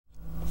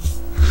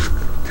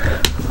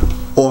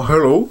Oh,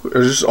 hello,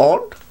 is this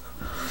on?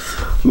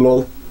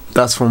 Lol,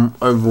 that's from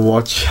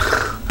Overwatch.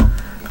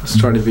 I was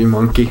trying to be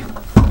monkey.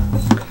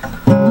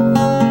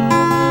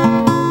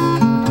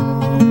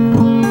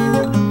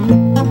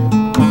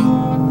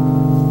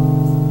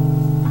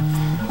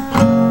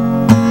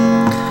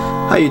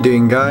 How you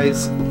doing,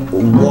 guys?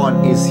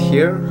 One is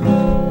here.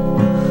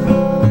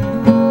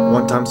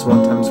 1 times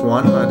 1 times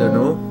 1, I don't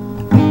know.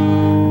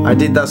 I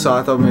did that so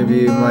I thought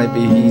maybe it might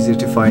be easier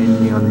to find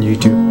me on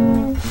YouTube.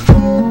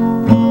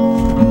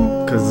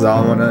 Cause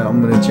I'm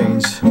gonna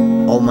change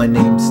all my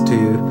names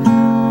to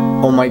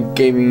all my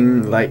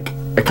gaming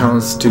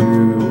accounts to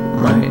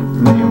my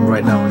name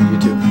right now on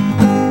YouTube.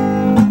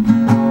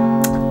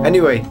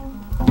 Anyway,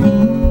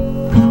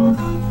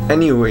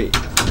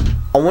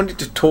 I wanted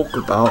to talk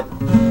about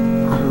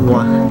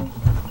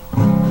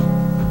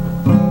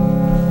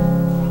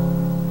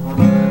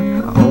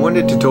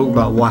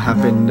what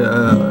happened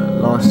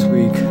last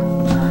week.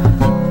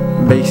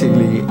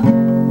 Basically,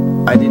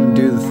 I didn't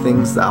do the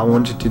things that I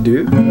wanted to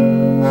do,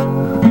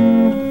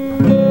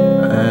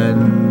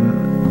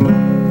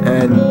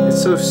 and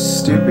it's so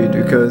stupid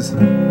because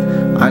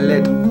I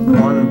let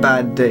one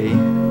bad day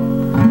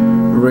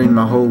ruin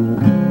my whole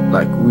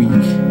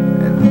week,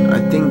 and I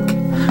think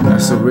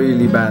that's a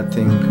really bad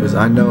thing because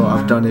I know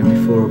I've done it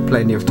before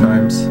many of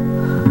times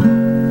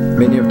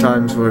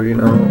where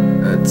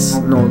it's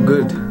not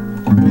good.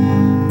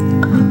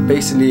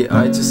 Basically,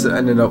 I just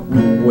ended up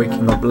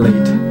waking up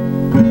late,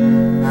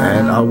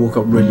 and I woke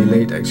up really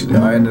late. Actually,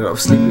 I ended up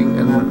sleeping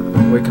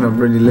and waking up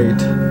really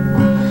late,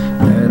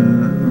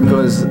 and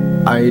because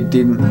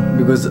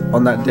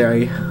on that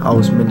day I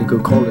was meant to go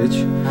to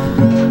college,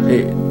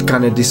 it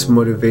kind of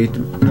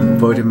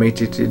motivated me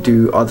to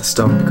do other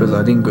stuff because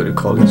I didn't go to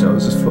college. I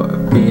was just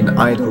being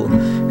idle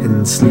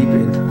and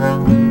sleeping.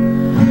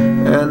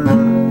 And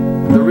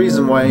the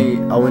reason why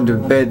I went to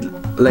bed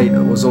late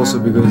was also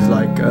because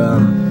I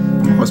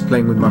was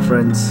playing with my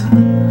friends,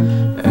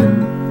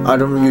 and I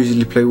don't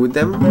usually play with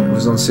them. It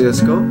was on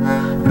CSGO,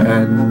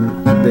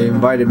 and they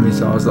invited me,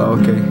 so I was like,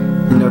 okay,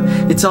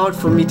 it's hard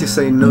for me to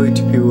say no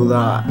to people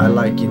that I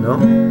like,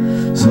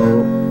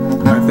 so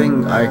I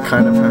think I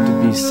kind of have to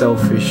be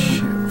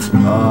selfish,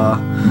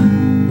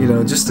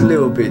 just a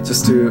little bit,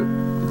 just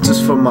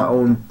for my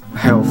own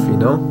health,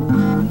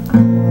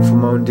 for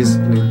my own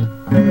discipline.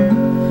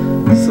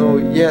 So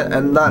yeah,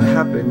 and that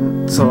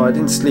happened. So I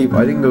didn't sleep,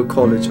 I didn't go to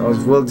college, I was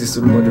well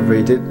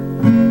dismotivated.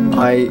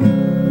 I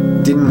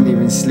didn't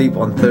even sleep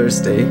on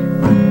Thursday,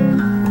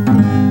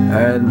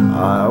 and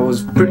I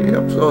was pretty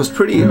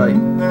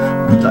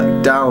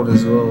down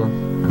as well.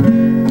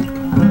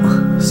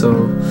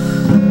 So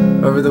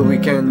over the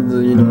weekend,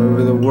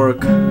 over the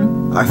work,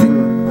 I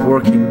think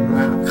working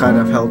kind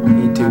of helped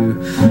me to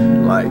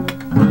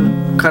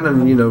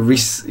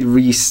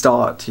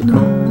restart.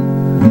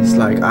 It's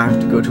like I have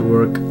to go to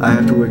work, I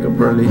have to wake up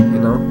early,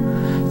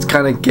 It's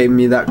kind of gave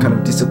me that kind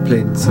of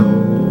discipline. So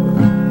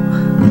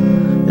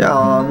yeah,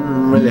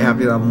 I'm really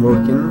happy that I'm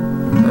working,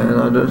 and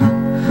I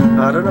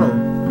don't know.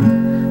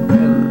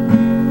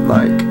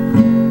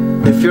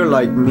 And if you're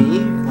like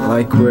me,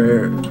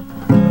 where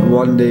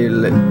one day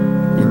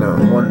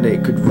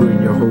could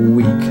ruin your whole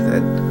week,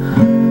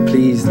 then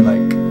please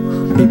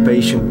be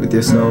patient with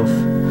yourself,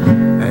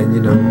 and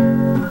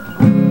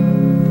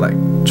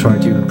try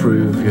to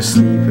improve your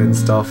sleep and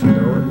stuff,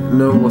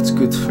 know what's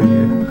good for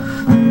you.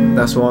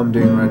 That's what I'm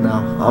doing right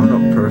now. I'm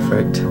not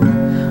perfect,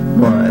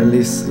 but at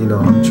least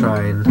I'm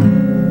trying.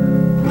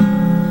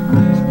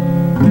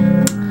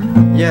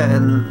 Yeah,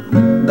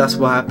 and that's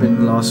what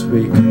happened last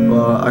week.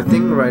 But I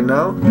think right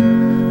now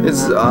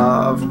it's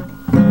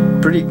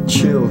pretty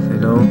chill,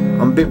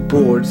 I'm a bit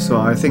bored, so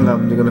I think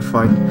I'm gonna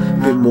find a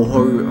bit more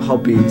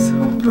hobbies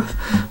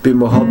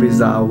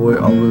that I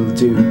will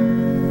do.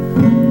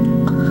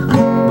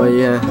 But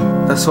yeah,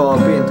 that's all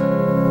I've been.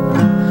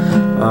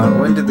 I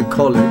went to the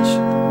college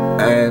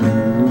and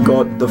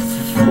got the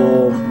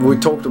form. We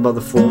talked about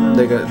the form.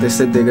 They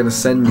said they're gonna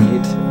send me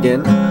it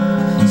again.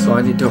 So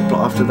I need to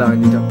apply. After that, I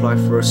need to apply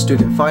for a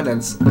student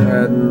finance,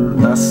 and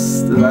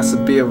that's a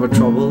bit of a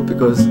trouble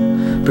because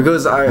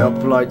I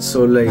applied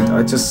so late.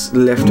 I just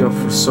left it off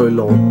for so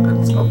long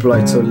and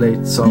applied so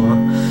late. So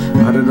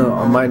I don't know.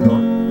 I might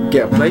not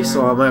get a place,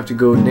 so I might have to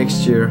go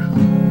next year,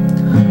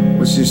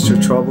 which is too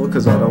trouble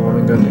because I don't want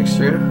to go next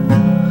year.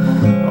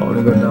 I want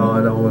to go now,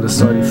 and I want to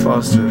study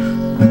faster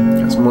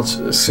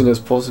as soon as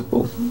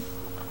possible,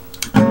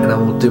 and I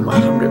will do my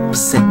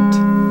 100%.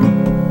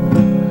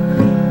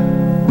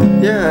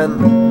 Yeah,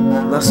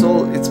 and that's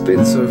all it's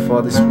been so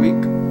far this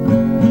week.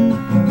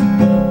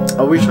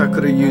 I wish I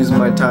could have used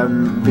my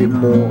time a bit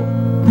more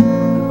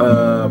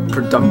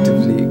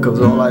productively, because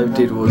all I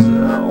did was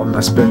on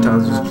my spare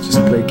times was just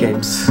play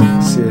games,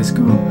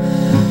 CSGO.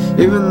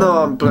 Even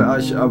though I'm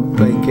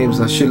playing games,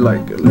 I should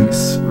at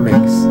least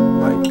make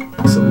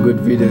some good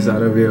videos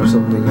out of it or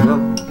something,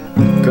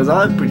 because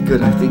I'm pretty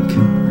good, I think.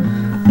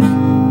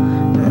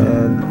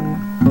 And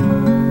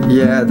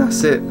yeah,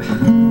 that's it.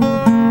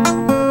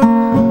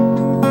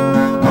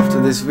 After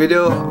this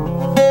video,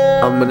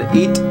 I'm gonna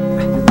eat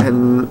and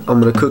and I'm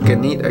gonna cook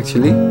and eat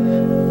actually.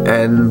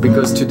 And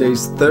because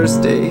today's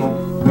Thursday,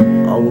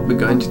 I will be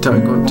going to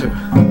Taekwondo.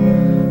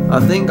 I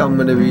think I'm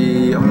gonna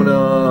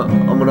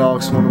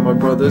ask one of my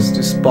brothers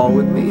to spar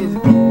with me,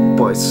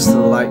 but it's just a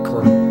light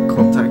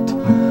contact,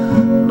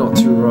 not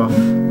too rough.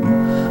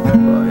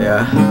 But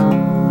yeah,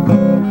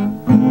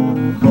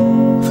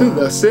 I think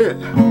that's it.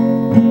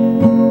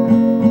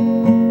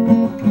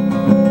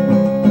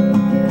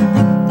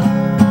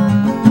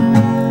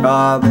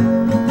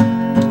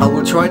 I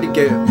will try to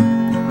get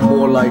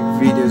more like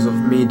videos of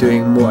me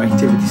doing more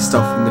activity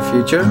stuff in the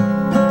future,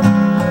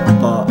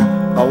 but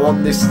I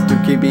want this to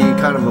be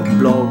kind of a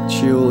vlog,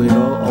 chill, you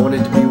know. I want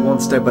it to be one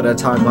step at a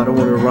time. I don't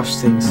want to rush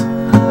things.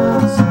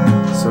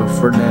 So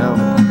for now,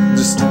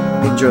 just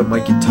enjoy my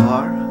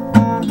guitar.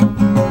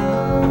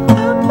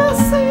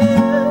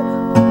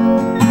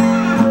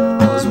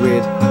 That was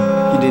weird.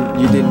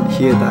 You didn't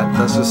hear that.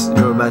 That's just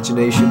your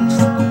imagination.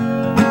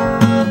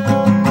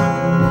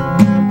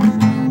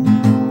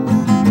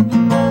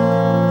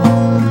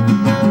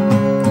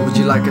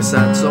 Like a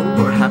sad song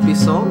or a happy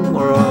song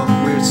or a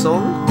weird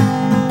song?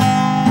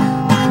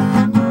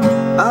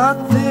 I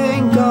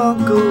think I'll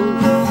go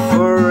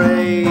for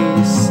a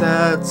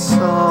sad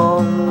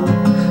song,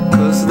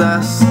 'cause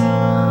that's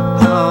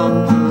how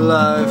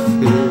life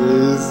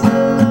is.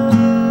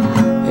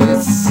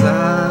 It's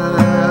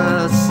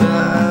sad,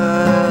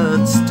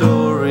 sad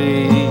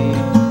story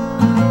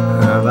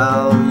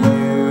about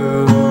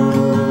you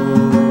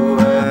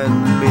and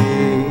me.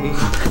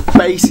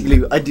 Basically,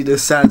 I did a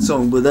sad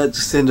song, but that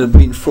just ended up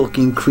being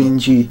fucking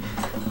cringy.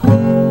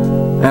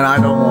 And I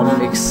don't want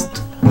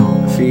mixed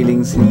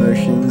feelings,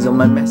 emotions on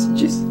my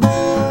messages.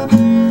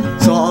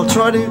 So I'll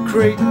try to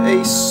create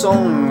a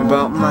song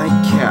about my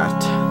cat.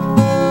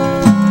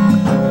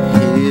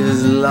 He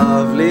is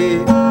lovely.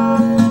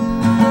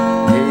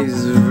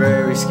 He's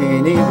very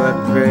skinny, but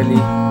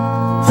really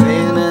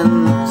thin and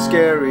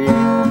scary.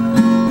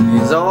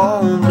 He's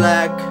all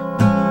black.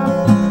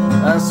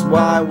 That's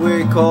why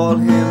we call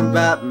him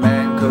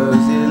Batman,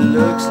 'cause he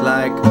looks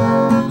like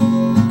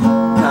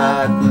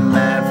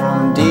Batman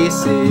from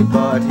DC,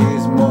 but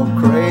he's more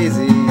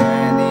crazy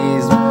and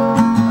he's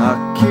a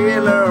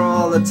killer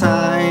all the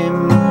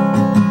time.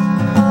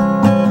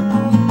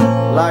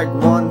 Like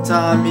one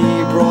time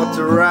he brought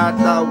a rat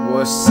that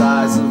was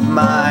size of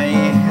my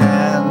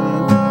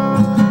hand.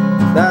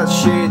 That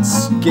shit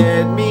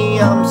scared me.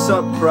 I'm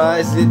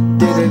surprised it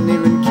didn't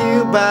even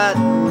kill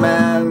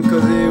Batman,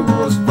 'cause it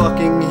was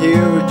fucking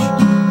huge.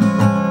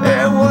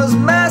 It was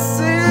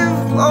massive.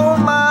 Oh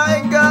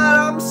my god,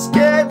 I'm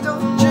scared of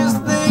just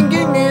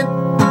thinking it.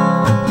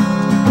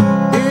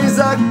 He's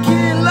a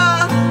killer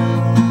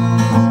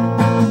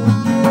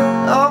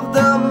of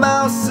the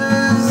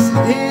mouses.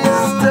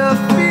 He's the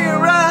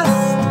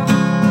fiercest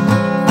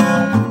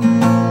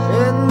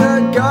in the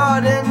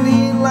garden.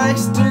 He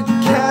likes to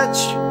catch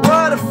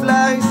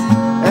butterflies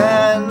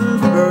and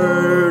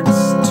birds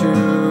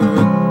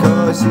too,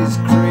 'cause he's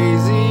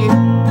crazy.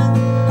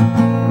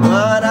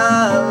 But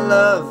I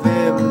love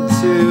him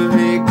too.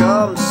 He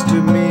comes to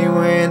me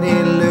when he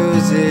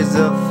loses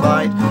a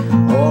fight,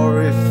 or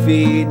if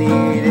he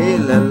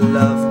needed a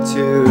love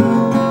too.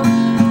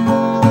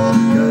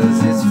 'Cause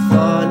it's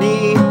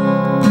funny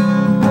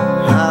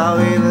how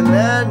even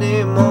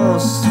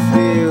animals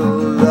feel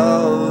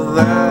love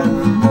and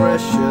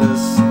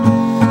precious.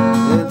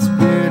 It's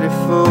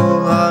beautiful.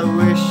 I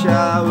wish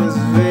I was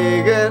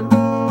vegan.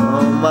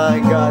 Oh my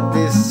god,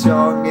 this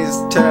song is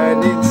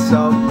turning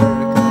somber.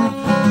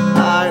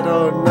 I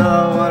don't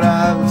know what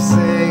I'm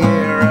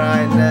singing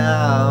right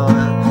now,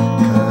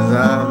 'cause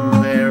I'm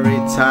very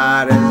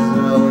tired as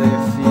well,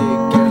 if you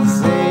can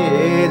see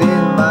it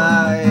in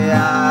my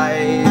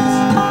eyes.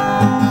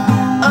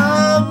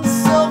 I'm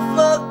so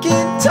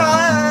fucking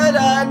tired,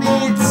 I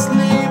need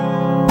sleep,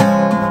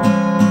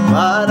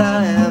 but I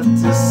have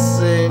to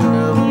sing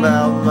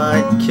about my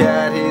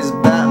cat. He's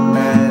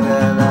Batman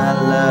and I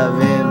love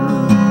him.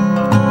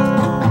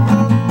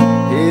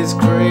 He's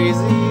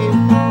crazy,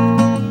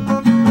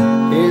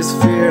 he's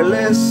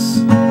fearless,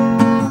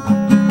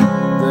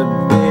 the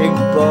big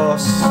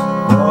boss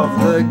of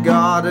the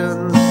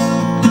gardens.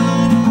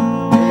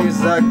 He's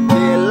a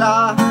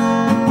killer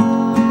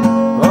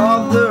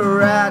of the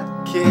Rat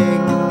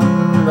King.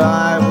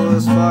 I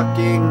was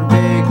fucking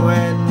big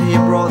when he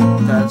brought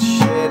that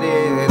shit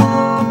in.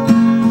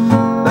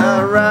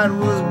 That rat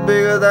was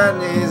bigger than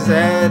his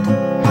head.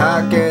 How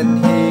can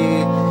he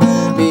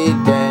be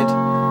dead?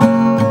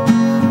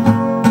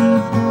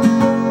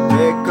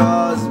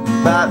 Because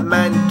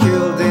Batman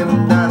killed him,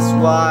 that's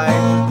why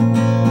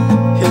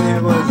he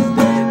was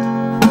dead.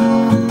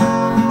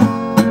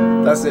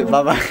 That's it,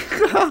 bye bye.